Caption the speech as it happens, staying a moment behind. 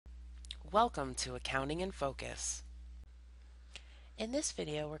Welcome to Accounting in Focus. In this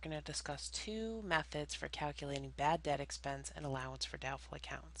video, we're going to discuss two methods for calculating bad debt expense and allowance for doubtful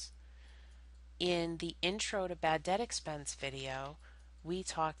accounts. In the Intro to Bad Debt Expense video, we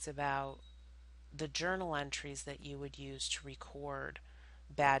talked about the journal entries that you would use to record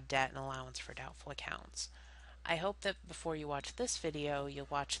bad debt and allowance for doubtful accounts. I hope that before you watch this video, you'll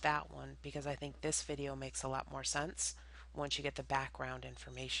watch that one because I think this video makes a lot more sense once you get the background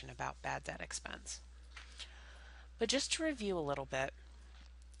information about bad debt expense. But just to review a little bit,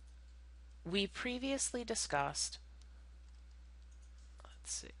 we previously discussed,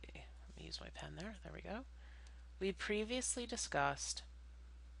 let's see, let me use my pen there we go. We previously discussed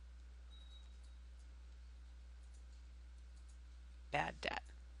bad debt.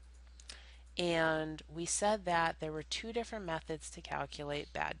 And we said that there were two different methods to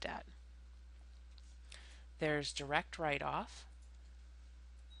calculate bad debt. There's direct write-off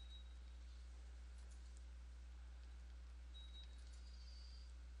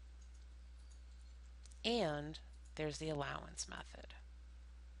and there's the allowance method.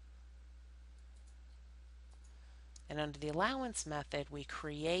 And under the allowance method, we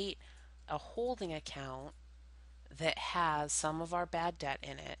create a holding account that has some of our bad debt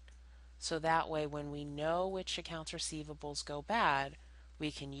in it, so that way when we know which accounts receivables go bad,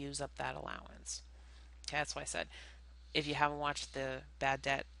 we can use up that allowance. Okay, that's why I said if you haven't watched the bad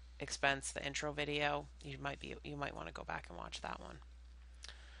debt expense, the intro video, you might want to go back and watch that one.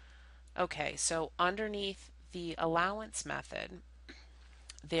 Okay, so underneath the allowance method,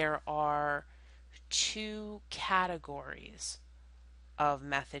 there are two categories of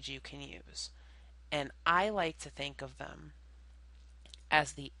methods you can use. And I like to think of them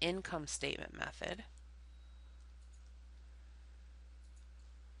as the income statement method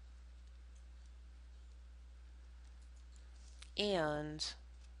and,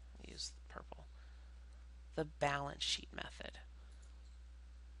 use the purple, the balance sheet method.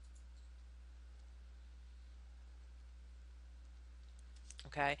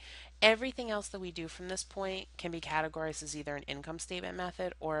 Okay, everything else that we do from this point can be categorized as either an income statement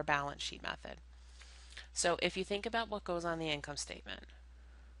method or a balance sheet method. So if you think about what goes on the income statement,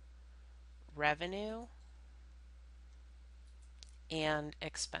 revenue and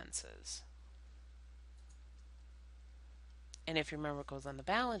expenses. And if you remember what goes on the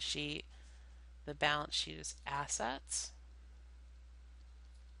balance sheet is assets,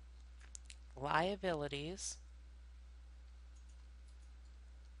 liabilities,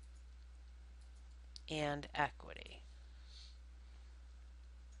 and equity.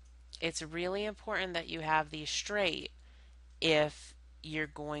 It's really important that you have these straight if you're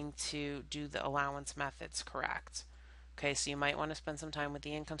going to do the allowance methods correct. Okay, so you might want to spend some time with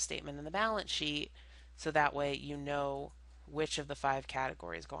the income statement and the balance sheet so that way you know which of the 5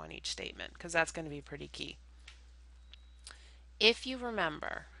 categories go on each statement, because that's going to be pretty key. If you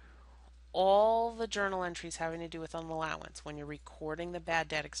remember, all the journal entries having to do with an allowance, when you're recording the bad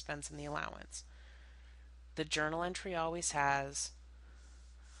debt expense in the allowance, the journal entry always has,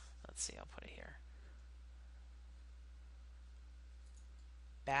 let's see, I'll put it here,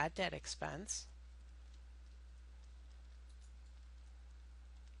 bad debt expense,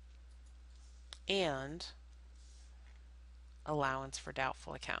 and allowance for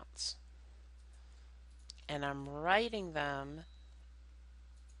doubtful accounts. And I'm writing them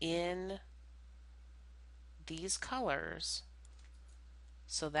in these colors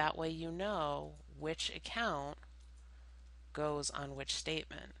so that way you know which account goes on which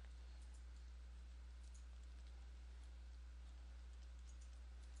statement.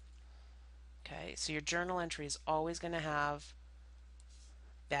 Okay, so your journal entry is always going to have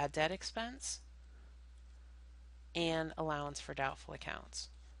bad debt expense and allowance for doubtful accounts.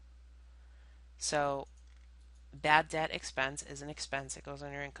 So bad debt expense is an expense that goes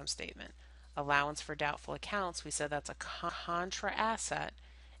on your income statement. Allowance for doubtful accounts, we said that's a contra asset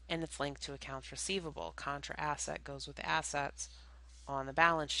and it's linked to accounts receivable. Contra asset goes with assets on the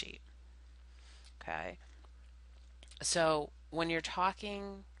balance sheet. Okay, so when you're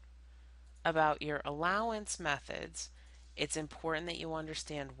talking about your allowance methods, it's important that you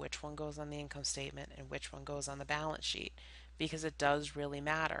understand which one goes on the income statement and which one goes on the balance sheet, because it does really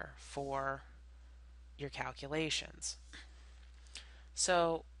matter for your calculations.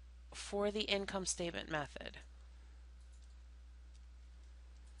 So for the income statement method,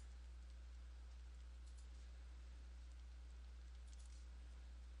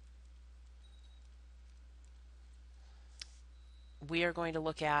 we are going to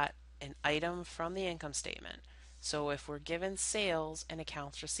look at an item from the income statement. So if we're given sales and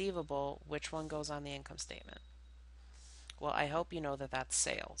accounts receivable, which one goes on the income statement? Well, I hope you know that that's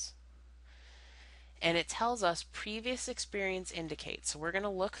sales. And it tells us previous experience indicates. So we're going to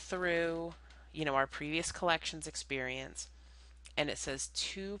look through, our previous collections experience, and it says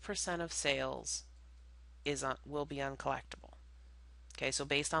 2% of sales will be uncollectible. Okay, so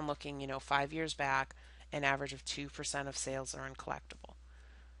based on looking, 5 years back, an average of 2% of sales are uncollectible.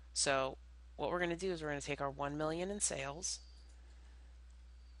 So what we're going to do is we're going to take our 1 million in sales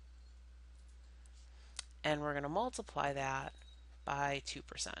and we're going to multiply that by 2%.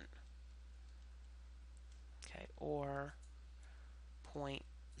 Okay, or 0.02.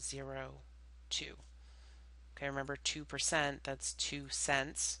 Okay, remember 2%, that's 2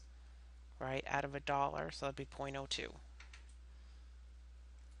 cents, right, out of a dollar, so that'd be 0.02.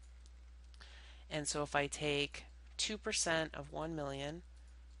 And so if I take 2% of 1 million,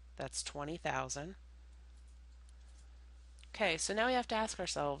 that's 20,000. Okay, so now we have to ask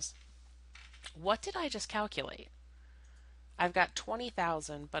ourselves, what did I just calculate? I've got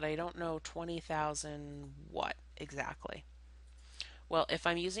 20,000, but I don't know 20,000 what exactly. Well, if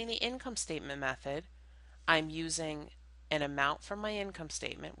I'm using the income statement method, I'm using an amount from my income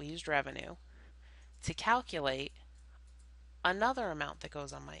statement, we used revenue, to calculate another amount that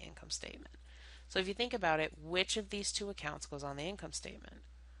goes on my income statement. So if you think about it, which of these two accounts goes on the income statement?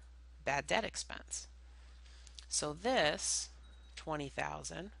 Bad debt expense. So this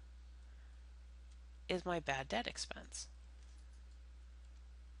 20,000 is my bad debt expense.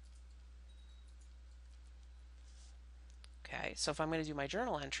 Okay, so if I'm going to do my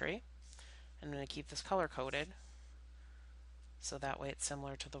journal entry, I'm going to keep this color coded so that way it's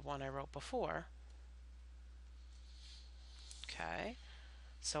similar to the one I wrote before. Okay,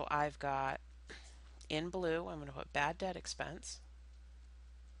 so I've got in blue, I'm going to put bad debt expense.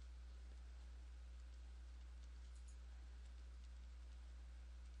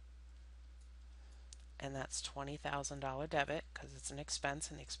 And that's $20,000 debit because it's an expense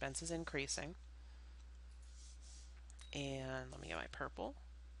and the expense is increasing. And let me get my purple.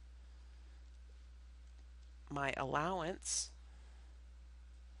 My allowance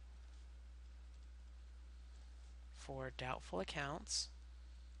for doubtful accounts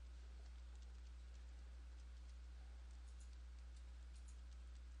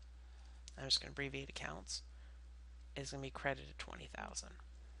I'm just going to abbreviate accounts, is going to be credited 20,000.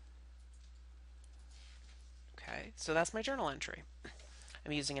 Okay, so that's my journal entry.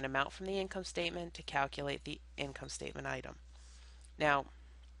 I'm using an amount from the income statement to calculate the income statement item. Now,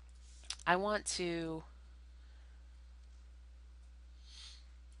 I want to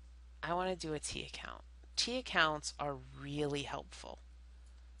do a T account. T accounts are really helpful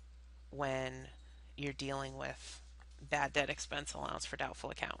when you're dealing with bad debt expense allowance for doubtful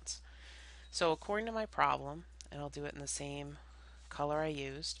accounts. So according to my problem, and I'll do it in the same color I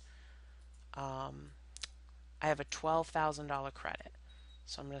used, I have a $12,000 credit.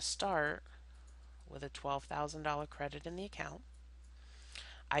 So I'm going to start with a $12,000 credit in the account.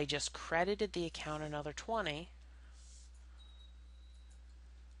 I just credited the account another 20.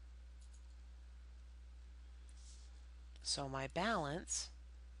 So my balance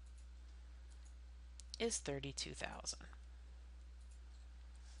is 32,000.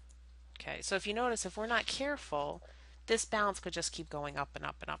 Okay, so if you notice, if we're not careful, this balance could just keep going up and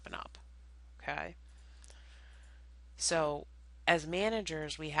up and up and up. Okay, so as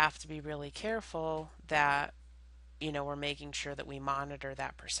managers, we have to be really careful that we're making sure that we monitor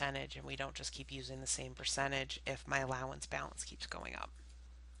that percentage and we don't just keep using the same percentage if my allowance balance keeps going up.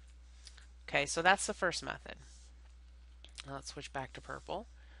 Okay, so that's the first method. Now let's switch back to purple.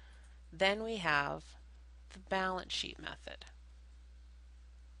 Then we have the balance sheet method.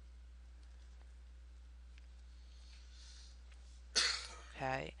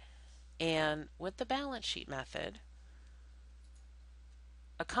 Okay, and with the balance sheet method,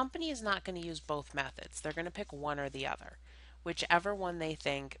 a company is not going to use both methods. They're going to pick one or the other, whichever one they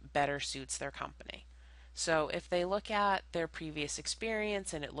think better suits their company. So if they look at their previous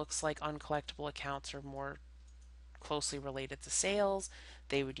experience and it looks like uncollectible accounts are more closely related to sales,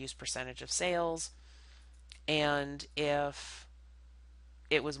 they would use percentage of sales. And if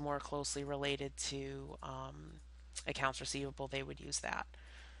it was more closely related to accounts receivable, they would use that.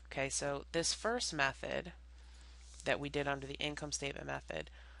 Okay, so this first method that we did under the income statement method,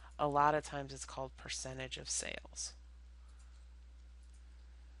 a lot of times it's called percentage of sales.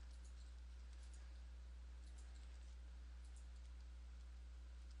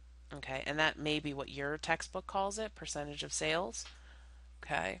 Okay, and that may be what your textbook calls it, percentage of sales.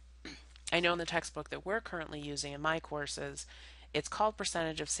 Okay, I know in the textbook that we're currently using in my courses, it's called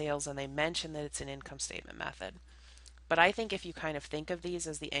percentage of sales and they mention that it's an income statement method. But I think if you kind of think of these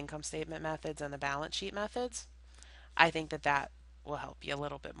as the income statement methods and the balance sheet methods, I think that will help you a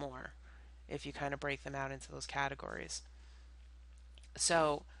little bit more if you kind of break them out into those categories.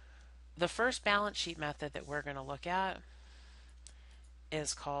 So the first balance sheet method that we're going to look at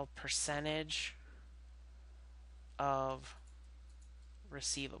is called percentage of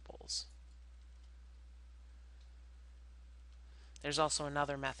receivables. There's also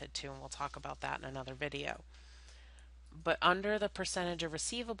another method too, and we'll talk about that in another video. But under the percentage of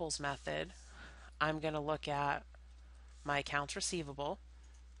receivables method, I'm going to look at my accounts receivable,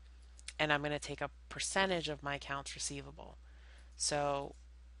 and I'm going to take a percentage of my accounts receivable. So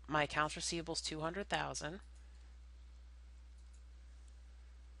my accounts receivable is 200,000,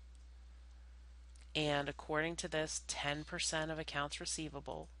 and according to this, 10% of accounts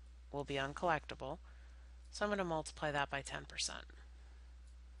receivable will be uncollectible. So I'm going to multiply that by 10%,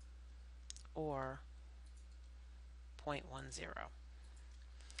 or 0.10.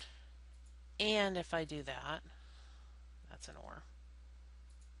 And if I do that, that's an or.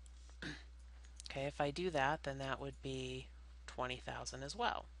 Okay, if I do that, then that would be 20,000 as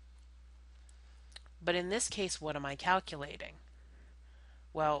well. But in this case, what am I calculating?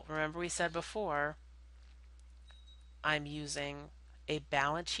 Well, remember we said before, I'm using a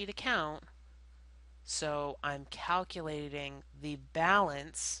balance sheet account, so I'm calculating the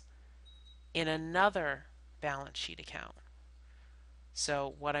balance in another balance sheet account.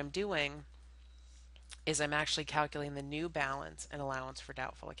 So what I'm doing is I'm actually calculating the new balance and allowance for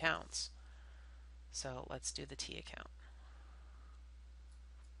doubtful accounts. So let's do the T account.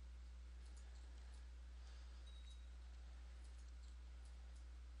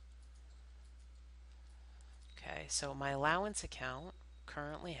 Okay, so my allowance account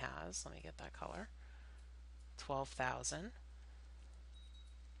currently has, let me get that color, 12,000.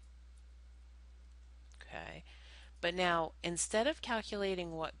 Okay, but now instead of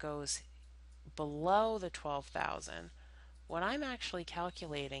calculating what goes below the 12,000, what I'm actually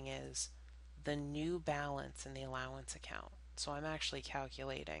calculating is the new balance in the allowance account. So I'm actually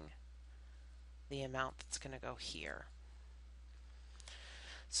calculating the amount that's going to go here.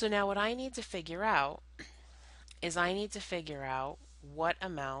 So now what I need to figure out is I need to figure out what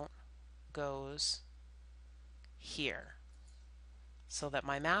amount goes here so that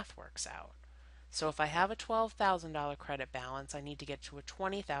my math works out. So if I have a $12,000 credit balance, I need to get to a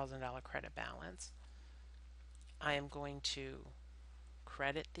 $20,000 credit balance. I am going to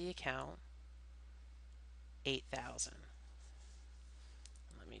credit the account 8,000.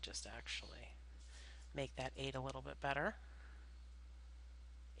 Let me just actually make that 8 a little bit better.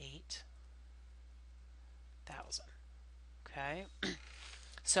 8,000. Okay.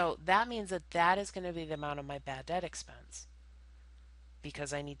 So that means that that is going to be the amount of my bad debt expense,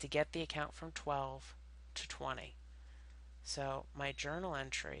 because I need to get the account from 12 to 20. So my journal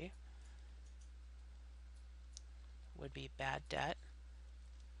entry would be bad debt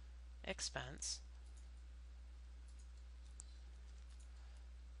expense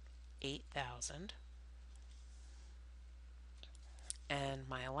 8,000, and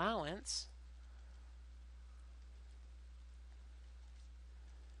my allowance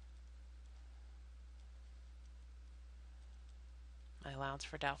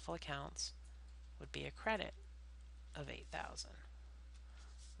for doubtful accounts would be a credit of 8,000.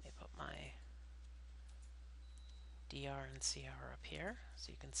 Let me put my DR and CR up here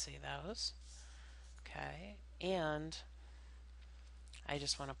so you can see those. Okay, and I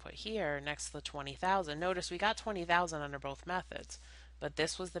just want to put here next to the 20,000. Notice we got 20,000 under both methods, but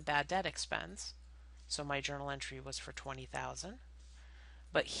this was the bad debt expense, so my journal entry was for 20,000.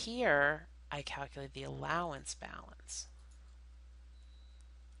 But here I calculate the allowance balance.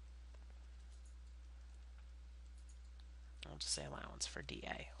 I'll just say allowance for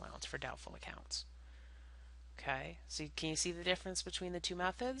DA, allowance for doubtful accounts. Okay, so can you see the difference between the two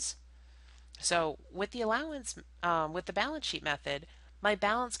methods? So with the allowance, with the balance sheet method, my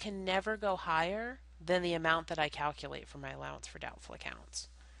balance can never go higher than the amount that I calculate for my allowance for doubtful accounts.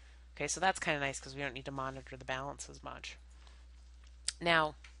 Okay, so that's kind of nice because we don't need to monitor the balance as much.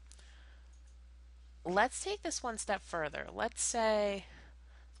 Now, let's take this one step further. Let's kind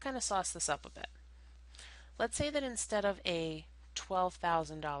of sauce this up a bit. Let's say that instead of a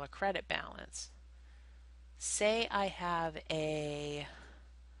 $12,000 credit balance, say I have a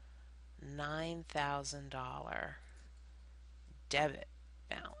 $9,000 debit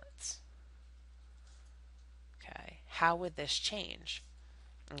balance. Okay, how would this change?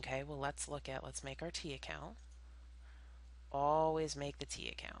 Okay, well let's make our T account. Always make the T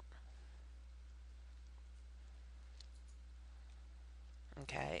account.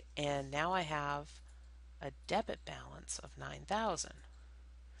 Okay, and now I have a debit balance of 9,000.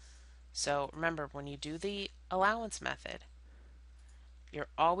 So remember, when you do the allowance method, You're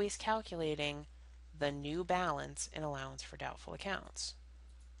always calculating the new balance in allowance for doubtful accounts.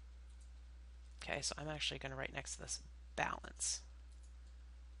 Okay, so I'm actually going to write next to this balance.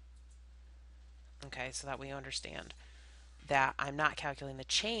 Okay, so that we understand that I'm not calculating the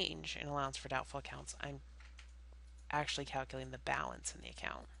change in allowance for doubtful accounts. I'm actually calculating the balance in the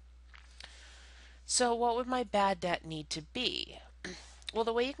account. So what would my bad debt need to be? Well,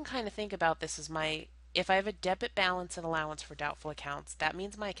 the way you can kind of think about this is if I have a debit balance and allowance for doubtful accounts, that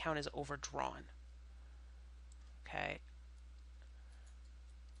means my account is overdrawn. Okay,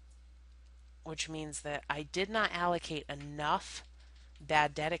 which means that I did not allocate enough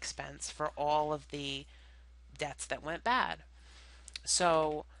bad debt expense for all of the debts that went bad.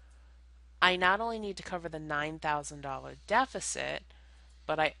 So I not only need to cover the $9,000 deficit,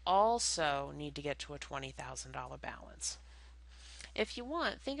 but I also need to get to a $20,000 balance. If you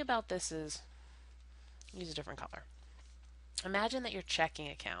want, think about this as, use a different color. Imagine that your checking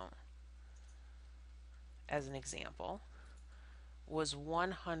account, as an example, was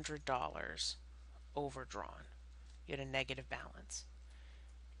 $100 overdrawn. You had a negative balance.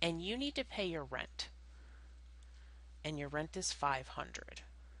 And you need to pay your rent. And your rent is $500.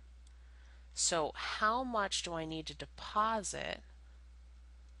 So how much do I need to deposit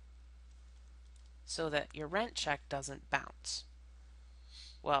so that your rent check doesn't bounce?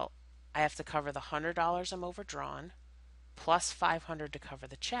 Well, I have to cover the $100 I'm overdrawn plus $500 to cover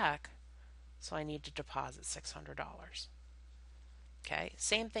the check, so I need to deposit $600. Okay,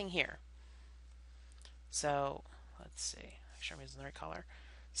 same thing here. So let's see, make sure I'm using the right color.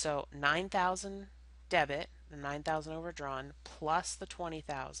 So 9,000 debit, the 9,000 overdrawn plus the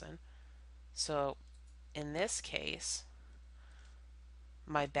 20,000. So in this case,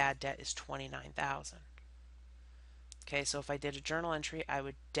 my bad debt is 29,000. Okay, so if I did a journal entry, I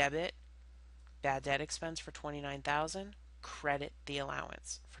would debit bad debt expense for 29,000, credit the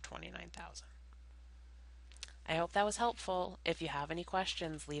allowance for 29,000. I hope that was helpful. If you have any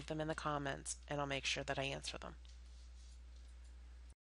questions, leave them in the comments and I'll make sure that I answer them.